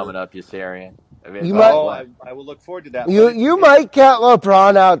article this year. Coming up, Yossarian. I will look forward to that. You might get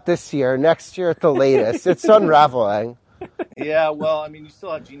LeBron out this year, next year at the latest. It's unraveling. Yeah, well, you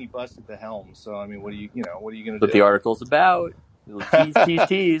still have Jeannie Buss at the helm, so what are you going to do? What the article's about?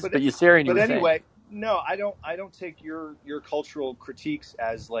 Tease. But Yossarian, you were anyway. saying. No, I don't take your cultural critiques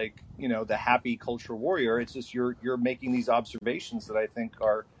as like, the happy culture warrior. It's just you're making these observations that I think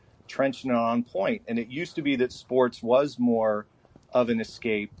are trenchant and on point. And it used to be that sports was more of an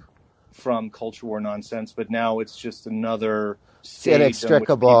escape from culture war nonsense, but now it's just another stage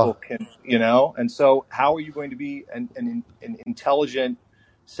inextricable. In which people can, and so how are you going to be an intelligent,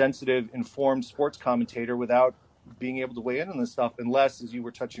 sensitive, informed sports commentator without being able to weigh in on this stuff, unless, as you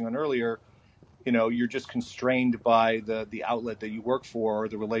were touching on earlier, you're just constrained by the outlet that you work for or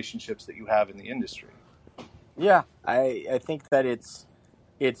the relationships that you have in the industry. Yeah, I think that it's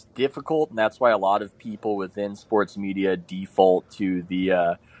difficult, and that's why a lot of people within sports media default to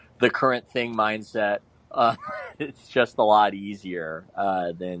the current thing mindset. It's just a lot easier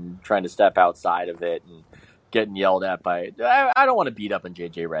than trying to step outside of it and getting yelled at by. I don't want to beat up on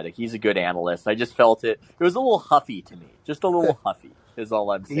JJ Redick. He's a good analyst. I just felt it was a little huffy to me. Just a little huffy is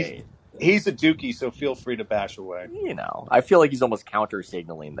all I'm saying. He's a dookie, so feel free to bash away. I feel like he's almost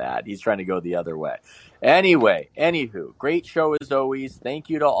counter-signaling that. He's trying to go the other way. Anyway, great show as always. Thank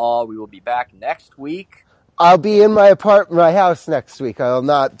you to all. We will be back next week. I'll be in my house next week. I will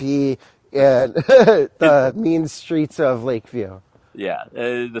not be in the mean streets of Lakeview. Yeah,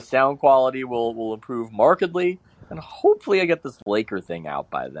 the sound quality will improve markedly, and hopefully I get this Laker thing out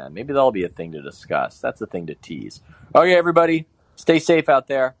by then. Maybe that'll be a thing to discuss. That's a thing to tease. Okay, everybody, stay safe out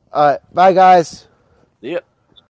there. Bye, guys. See ya.